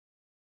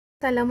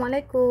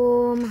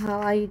Assalamualaikum.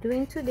 How are you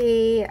doing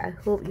today? I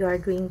hope you are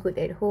doing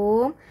good at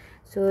home.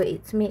 So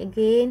it's me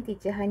again,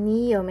 Teacher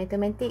Hani, your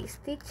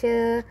mathematics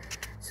teacher.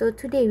 So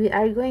today we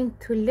are going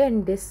to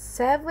learn the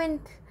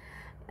seventh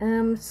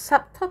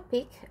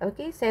subtopic.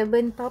 Okay,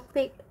 seventh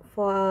topic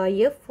for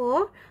year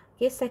 4.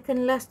 Okay,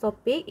 second last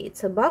topic.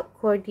 It's about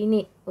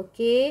coordinate.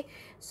 Okay,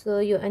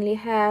 so you only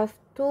have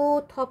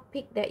two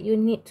topic that you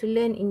need to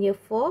learn in year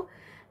 4.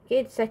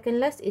 Okay, the second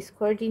last is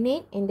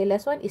coordinate and the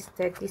last one is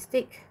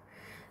statistic.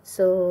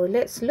 So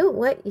let's look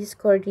what is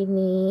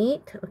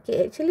coordinate.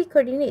 Okay, actually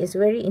coordinate is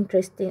very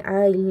interesting.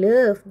 I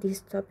love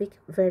this topic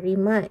very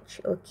much.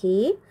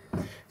 Okay,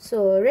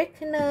 so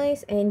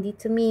recognize and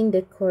determine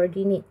the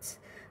coordinates.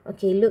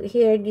 Okay, look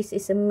here. This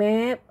is a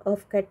map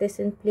of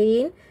Cartesian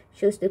plane.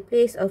 Shows the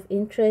place of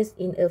interest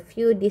in a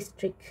few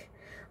districts.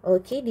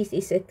 Okay, this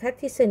is a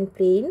Cartesian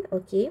plane.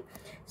 Okay,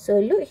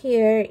 so look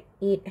here.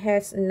 It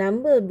has a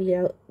number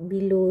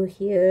below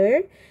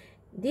here.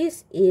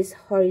 This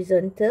is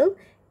horizontal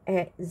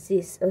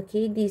axis.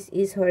 Okay, this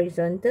is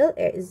horizontal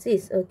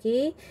axis.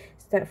 Okay,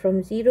 start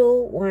from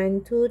 0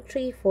 1 2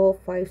 3 4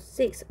 5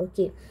 6.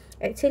 Okay,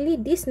 actually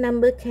this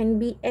number can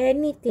be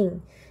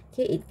anything.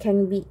 Okay, it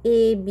can be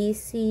A, B,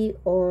 C,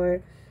 or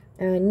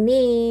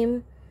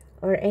name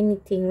or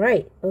anything,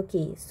 right?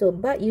 Okay, so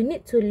but you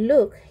need to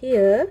look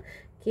here.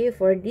 Okay,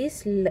 for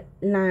this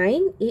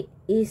line, it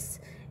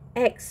is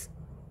x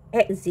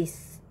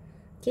axis.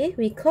 Okay,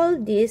 we call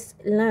this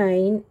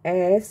line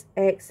as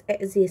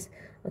x-axis.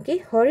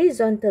 Okay,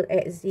 horizontal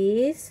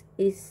axis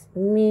is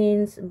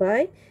means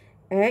by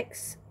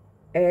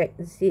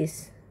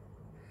x-axis.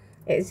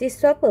 Axis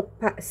tu apa?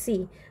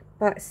 Paksi.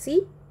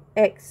 Paksi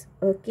x.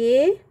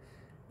 Okay.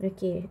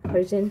 Okay,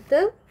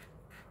 horizontal.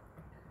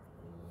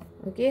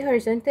 Okay,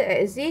 horizontal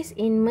axis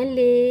in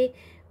Malay,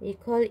 we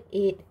call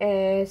it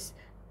as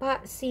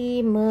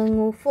paksi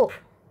mengufuk.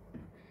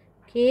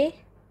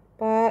 Okay,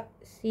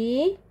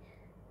 paksi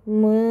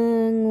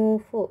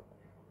mengufuk.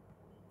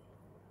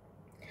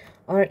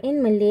 Or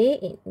in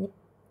Malay,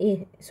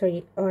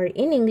 or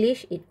in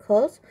English, it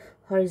calls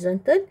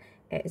horizontal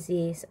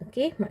axis.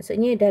 Okay,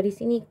 maksudnya dari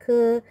sini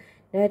ke,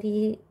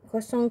 dari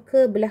kosong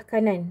ke belah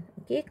kanan.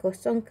 Okay,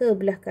 kosong ke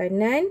belah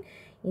kanan.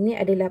 Ini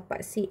adalah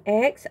paksi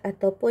X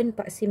ataupun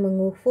paksi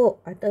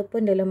mengufuk.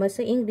 Ataupun dalam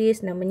bahasa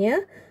Inggeris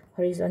namanya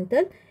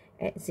horizontal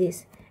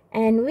axis.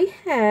 And we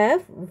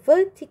have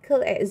vertical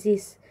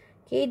axis.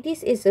 Okay,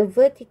 this is a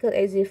vertical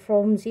axis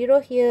from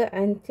 0 here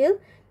until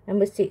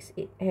number 6.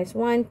 It has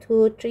 1,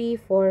 2, 3,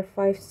 4,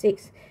 5,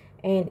 6.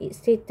 And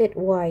it's stated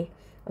Y.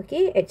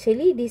 Okay,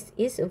 actually this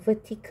is a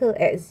vertical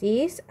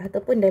axis.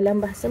 Ataupun dalam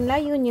bahasa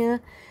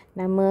Melayunya,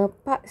 nama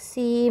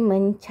paksi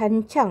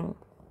mencancang.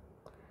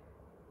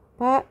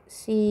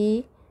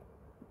 Paksi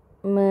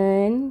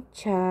mencancang.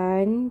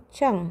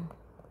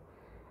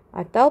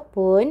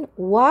 Ataupun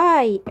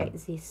Y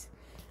axis.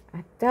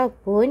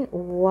 Ataupun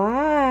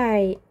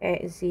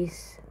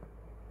Y-axis.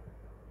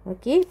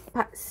 Okay,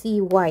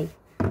 paksi Y.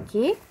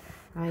 Okay,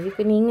 you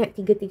kena ingat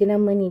tiga-tiga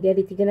nama ni. Dia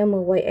ada tiga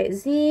nama,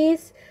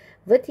 Y-axis,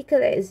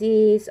 vertical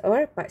axis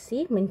or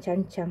paksi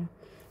mencancang.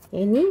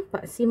 Yang ni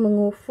paksi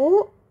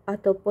mengufuk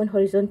ataupun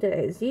horizontal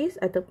axis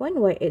ataupun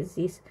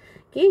Y-axis.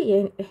 Okay,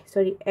 yang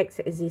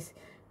X-axis.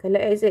 Kalau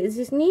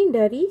X-axis ni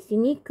dari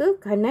sini ke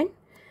kanan.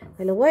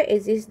 Kalau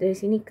Y-axis dari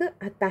sini ke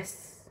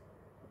atas.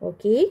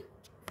 Okay.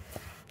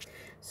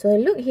 So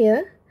look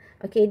here.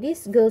 Okay,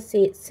 this girl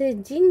said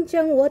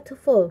sejinjang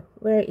waterfall.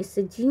 Where is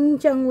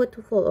sejinjang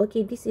waterfall?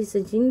 Okay, this is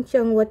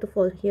sejinjang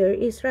waterfall. Here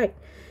is right.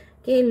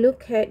 Okay,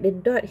 look at the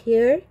dot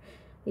here.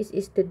 This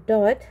is the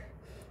dot.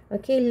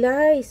 Okay,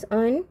 lies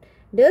on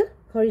the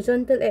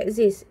horizontal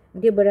axis.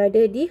 Dia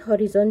berada di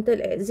horizontal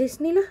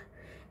axis ni lah.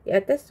 Di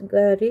atas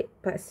garis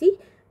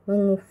paksi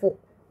mengufuk.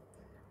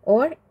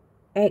 Or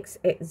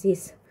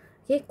X-axis.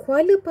 Okay,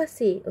 Kuala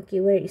Pasir.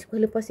 Okay, where is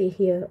Kuala Pasir?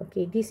 Here.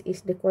 Okay, this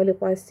is the Kuala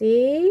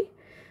Pasir.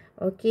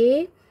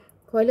 Okay,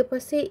 Kuala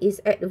Pasir is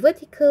at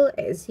vertical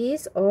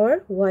axis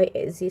or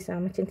Y-axis.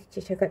 Macam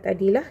teacher cakap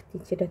tadi lah.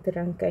 Teacher dah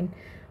terangkan.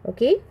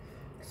 Okay,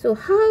 so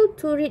how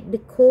to read the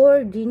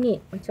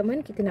coordinate? Macam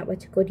mana kita nak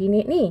baca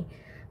coordinate ni?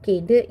 Okay,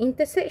 the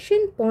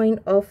intersection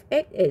point of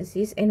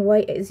X-axis and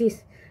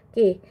Y-axis.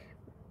 Okay,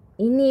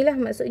 inilah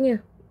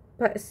maksudnya.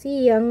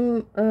 Paksi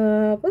yang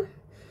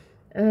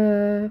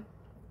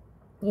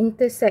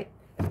intersect.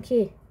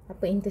 Okay,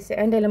 apa intersect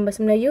dalam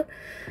bahasa Melayu?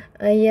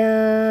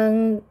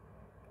 Yang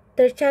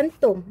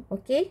tercantum.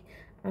 Okay,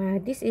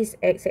 this is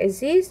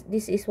X-axis,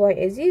 this is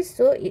Y-axis,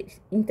 so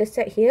it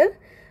intersect here.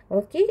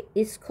 Okay,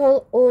 it's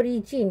called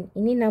origin.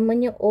 Ini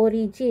namanya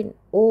origin.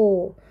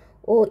 O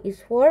is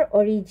for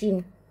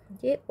origin.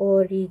 Okay,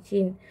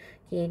 origin.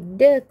 Okay,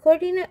 the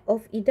coordinate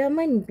of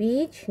Idaman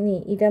Beach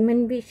ni,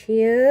 Idaman Beach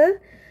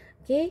here.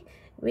 Okay,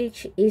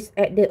 which is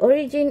at the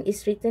origin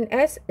is written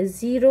as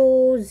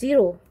 0,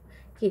 0.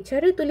 Okay,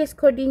 cara tulis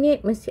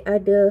coordinate mesti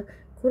ada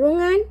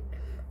kurungan.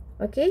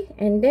 Okay,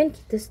 and then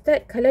kita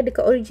start. Kalau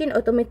dekat origin,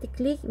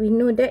 automatically we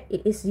know that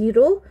it is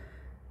 0,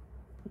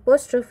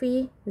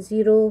 apostrophe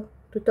 0,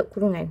 tutup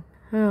kurungan.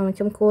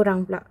 Macam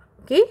korang pula.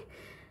 Okay,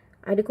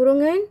 ada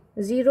kurungan,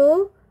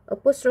 0,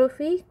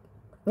 apostrophe,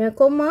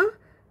 koma,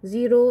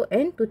 0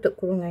 and tutup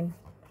kurungan.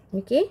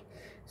 Okay,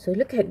 so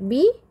look at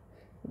B,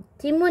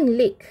 Timon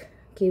Lake.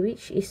 Okay,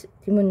 which is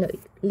Timon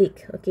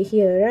Lake? Okay,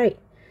 here, right?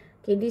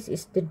 Okay, this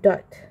is the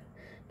dot.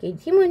 Okay,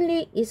 Timon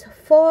Lake is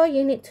 4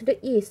 unit to the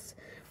east.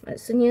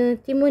 Maksudnya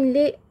Timon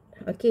Lake,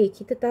 okay,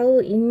 kita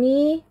tahu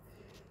ini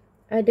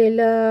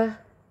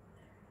adalah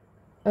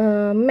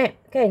map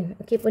kan.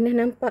 Okay, pernah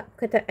nampak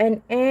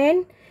perkataan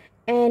and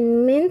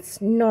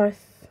means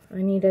north.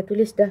 Ni dah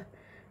tulis dah,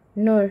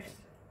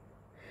 north.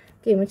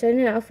 Okay, macam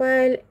mana nak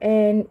hafal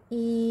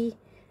NEWS,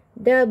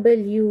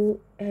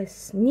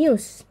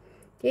 news.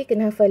 Okay,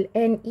 kena hafal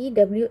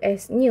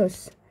NEWS,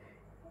 news.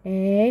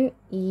 NEWS,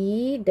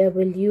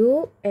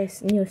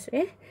 news.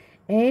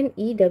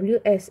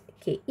 NEWS.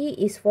 Okay, E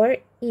is for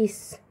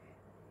east.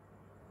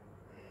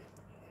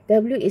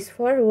 W is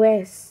for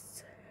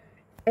west.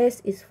 S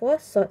is for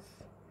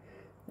south.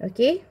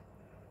 Okay.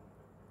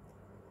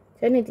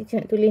 Macam mana teacher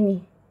nak tulis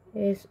ni?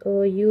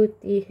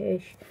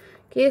 S-O-U-T-H.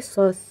 Okay,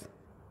 south.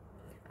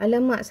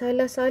 Alamak,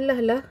 salah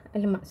lah.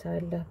 Alamak,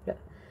 salah pula.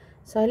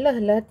 Salah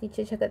lah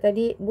teacher cakap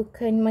tadi.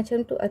 Bukan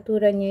macam tu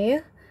aturannya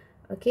ya.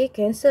 Okay,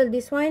 cancel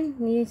this one.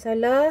 Ni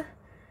salah.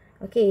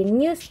 Okay,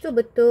 news tu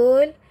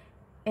betul.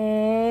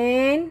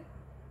 And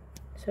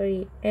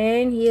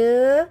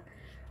here.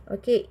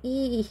 Okay,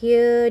 E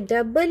here.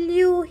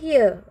 W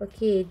here.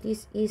 Okay,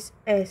 this is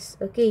S.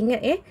 Okay,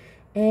 ingat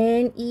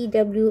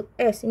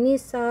NEWS. Ini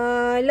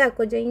salah.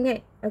 Kau jangan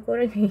ingat. Aku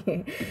orang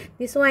ni.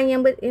 This one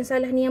yang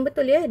salah ni yang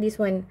betul ya.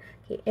 This one.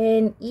 Okay,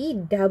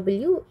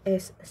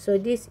 NEWS. So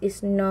this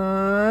is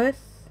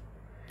north,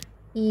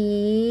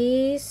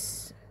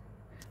 east,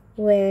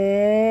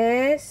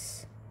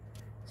 west,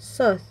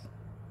 south.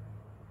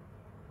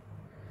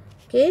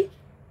 Okay,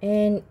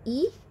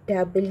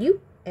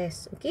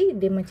 NEWS. Okay,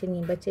 dia macam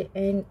ni baca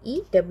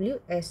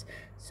NEWS.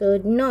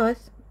 So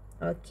north.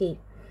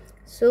 Okay,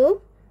 so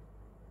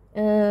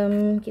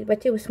kita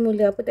baca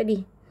bersemula apa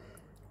tadi?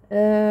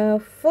 4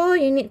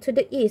 unit to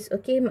the east.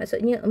 Okay,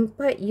 maksudnya 4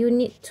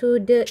 unit to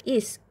the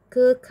east,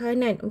 ke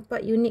kanan. 4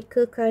 unit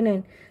ke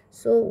kanan.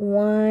 So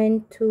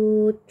 1,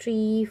 2,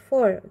 3,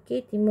 4.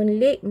 Okay, Timon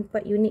Lake 4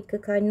 unit ke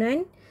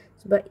kanan.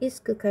 Sebab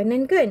east ke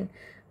kanan kan.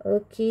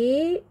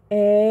 Okay,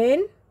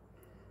 and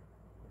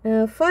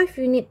 5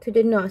 unit to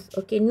the north.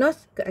 Okay,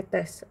 north ke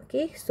atas.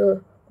 Okay,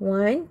 so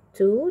 1,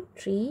 2,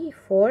 3,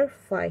 4,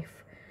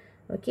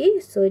 5.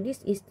 Okay, so this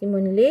is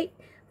Timon Lake.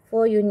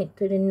 4 unit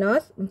to the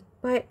north.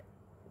 4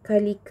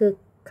 kali ke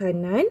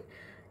kanan,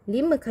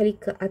 5 kali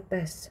ke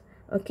atas.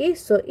 Okay,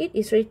 so it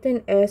is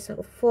written as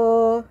 4.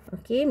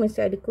 Okay,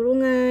 mesti ada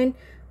kurungan.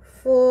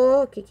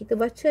 4. Okay, kita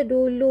baca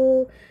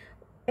dulu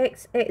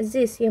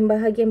x-axis yang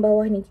bahagian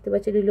bawah ni. Kita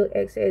baca dulu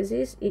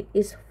x-axis. It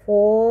is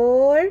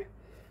 4.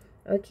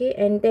 Okay,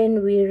 and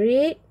then we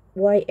read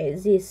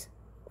y-axis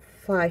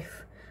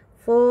 5.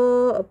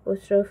 4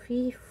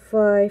 apostrophe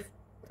 5.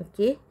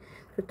 Okay,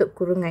 tutup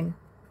kurungan.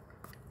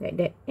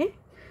 Like that.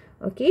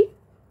 Okay.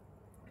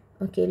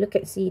 Okay, look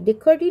at C. The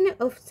coordinate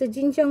of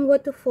Sejinjang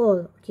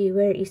waterfall. Okay,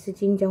 where is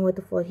Sejinjang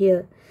waterfall?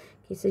 Here.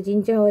 Okay,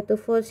 Sejinjang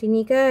waterfall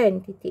sini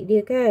kan. Titik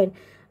dia kan.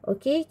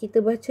 Okay,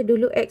 kita baca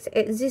dulu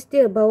x-axis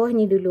dia. Bawah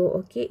ni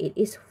dulu. Okay, it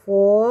is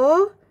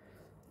 4.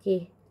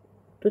 Okay,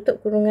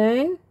 tutup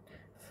kurungan.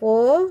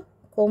 4,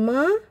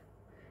 koma.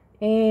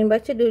 And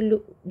baca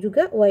dulu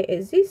juga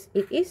y-axis.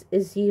 It is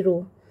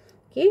 0.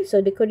 Okay,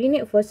 so the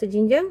coordinate for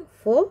Sejinjang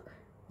 4,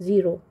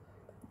 0.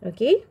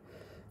 Okay,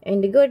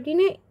 and the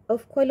coordinate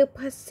of Kuala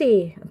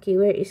Pasir. Okay,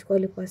 where is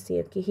Kuala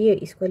Pasir? Okay, here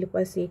is Kuala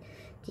Pasir.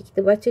 Okay,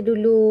 kita baca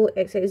dulu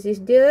x-axis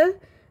dia.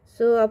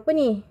 So, apa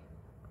ni?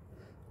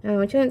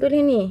 Macam mana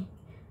tulis ni?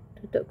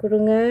 Tutup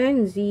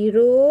kurungan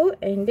 0.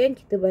 And then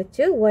kita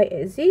baca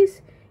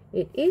y-axis.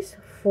 It is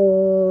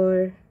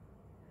 4.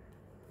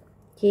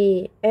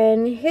 Okay,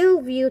 and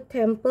Hillview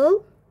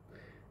Temple.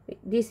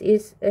 This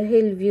is a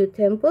Hillview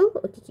Temple.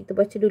 Okay, kita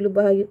baca dulu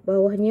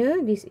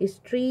bawahnya. This is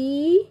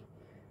 3,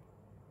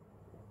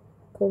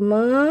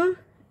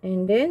 comma,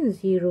 and then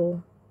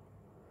 0.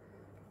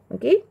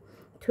 Okay,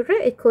 to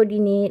write a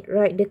coordinate,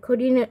 write the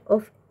coordinate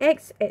of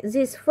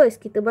x-axis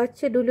first. Kita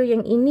baca dulu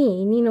yang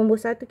ini. Ini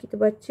nombor 1 kita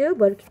baca,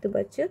 baru kita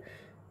baca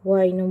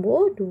y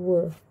nombor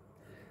 2.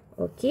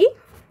 Okay,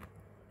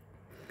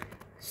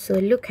 so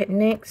look at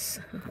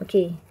next.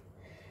 Okay,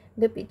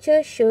 the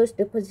picture shows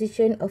the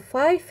position of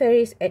 5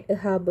 ferries at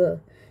a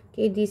harbour.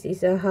 Okay, this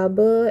is a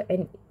harbour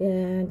and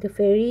the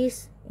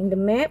ferries in the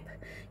map.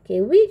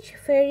 Okay, which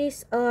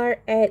ferries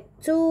are at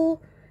 2,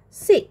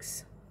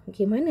 6?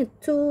 Okay, mana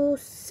 2,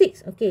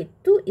 6? Okay,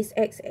 2 is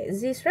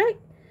x-axis, right?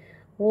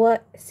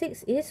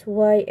 6 is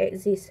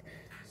y-axis.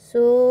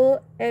 So,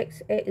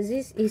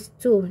 x-axis is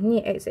 2. Ni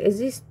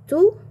x-axis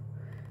 2.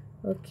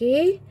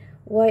 Okay,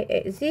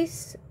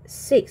 y-axis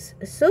 6.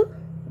 So,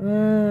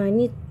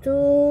 ni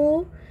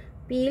 2,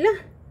 P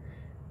lah.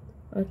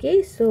 Okay,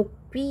 so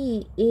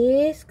P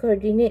is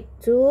coordinate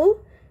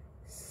 2,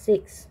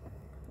 6.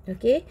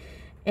 Okay,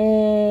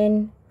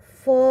 and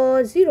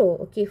 4,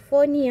 0. Okay,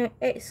 4 ni yang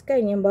X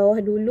kan, yang bawah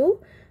dulu.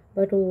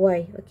 baru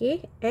y.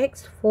 Okay,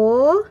 x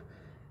for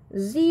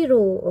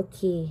 0.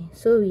 Okay,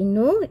 so we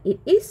know it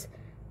is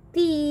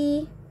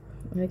t.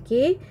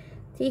 Okay,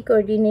 t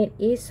coordinate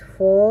is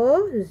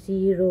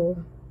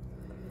 0.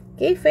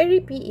 Okay, fairy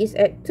p is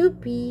at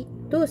 2p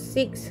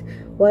 26,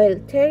 while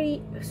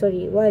fairy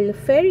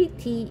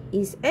t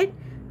is at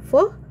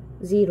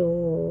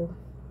 40.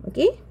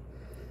 Okay,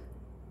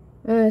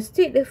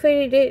 state the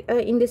fairy that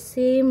are in the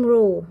same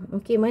row.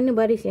 Okay, mana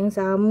baris yang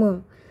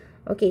sama?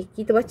 Okay,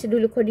 kita baca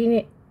dulu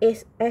koordinat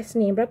S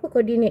ni. Berapa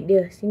koordinat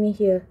dia? Sini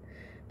here.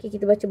 Okay,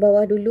 kita baca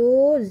bawah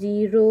dulu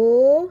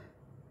 0.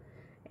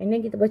 And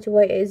then kita baca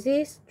y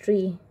axis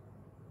 3.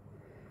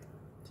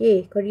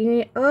 Okay,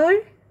 koordinat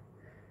R,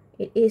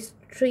 it is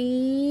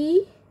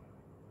 3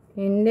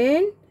 and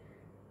then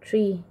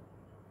 3.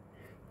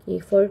 Okay,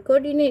 for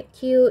coordinate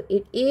Q,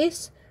 it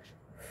is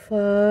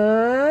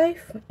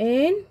 5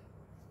 and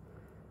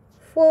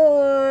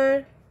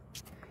 4.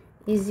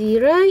 Easy,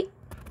 right?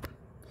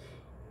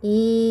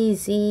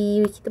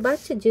 Easy. Kita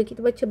baca je.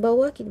 Kita baca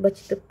bawah, kita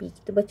baca tepi.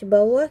 Kita baca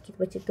bawah, kita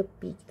baca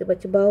tepi. Kita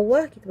baca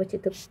bawah, kita baca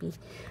tepi.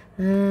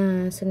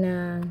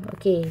 Senang.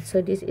 Okay, so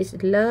this is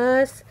the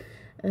last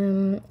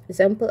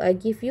example I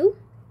give you.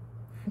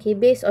 Okay,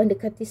 based on the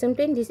Cartesian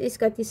plane, this is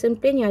Cartesian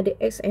plane yang ada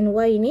x and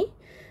y ni.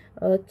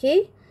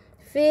 Okay,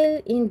 fill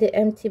in the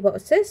empty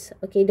boxes.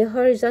 Okay, the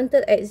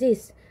horizontal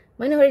axis.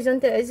 Mana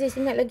horizontal axis?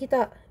 Ingat lagi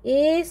tak?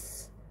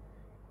 Is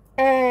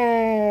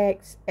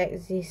x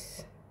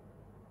axis.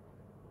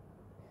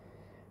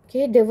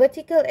 Okay, the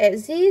vertical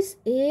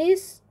axis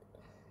is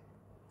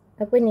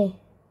apa ni?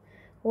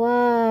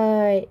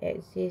 Y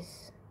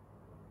axis.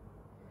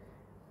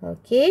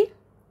 Okay,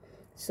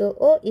 so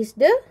O is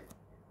the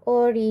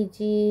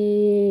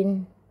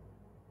origin.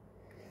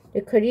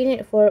 The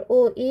coordinate for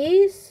O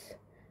is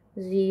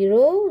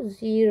 0,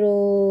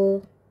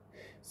 0.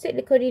 Set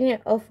the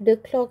coordinate of the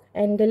clock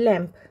and the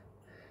lamp.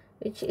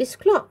 Which is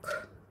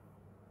clock?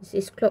 This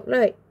is clock,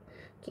 right?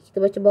 Okay, kita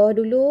baca bawah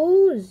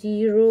dulu.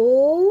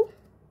 0.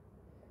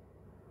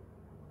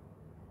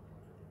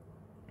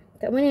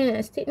 Kat mana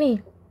nak state ni?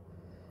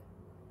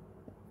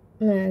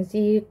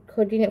 The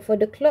coordinate for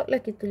the clock lah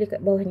kita tulis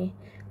kat bawah ni.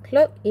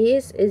 Clock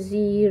is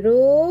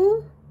 0,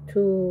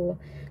 2.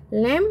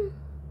 Lamp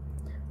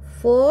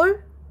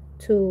 4,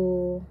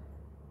 2.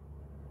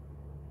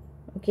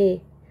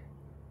 Okay,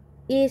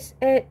 is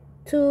at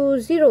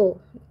 2, 0.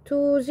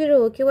 2,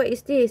 0. Okay, what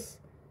is this?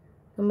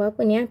 Gambar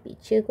apa ni?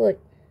 Picture kot.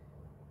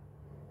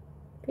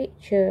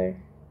 Picture.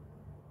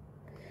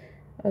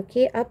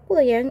 Okay,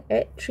 apa yang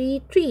at 3,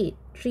 3?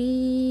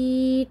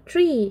 3,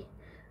 3.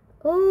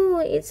 Oh,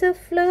 it's a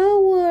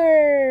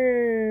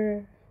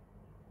flower.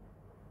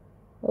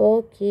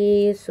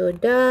 Okay, so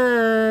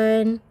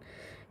done.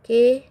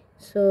 Okay,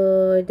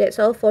 so that's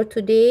all for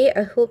today.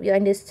 I hope you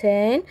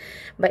understand.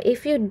 But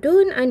if you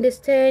don't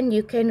understand,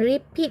 you can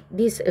repeat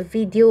this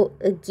video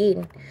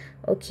again.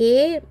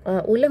 Okay,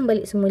 ulang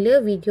balik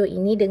semula video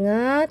ini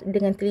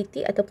dengan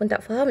teliti ataupun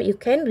tak faham, you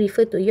can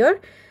refer to your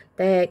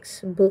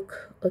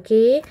textbook.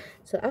 Okay,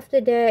 so after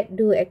that,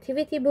 do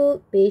activity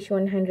book page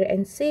 106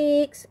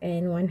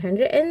 and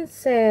 107.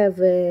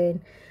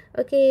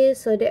 Okay,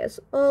 so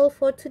that's all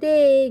for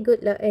today.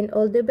 Good luck and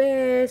all the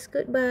best.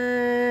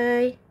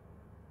 Goodbye.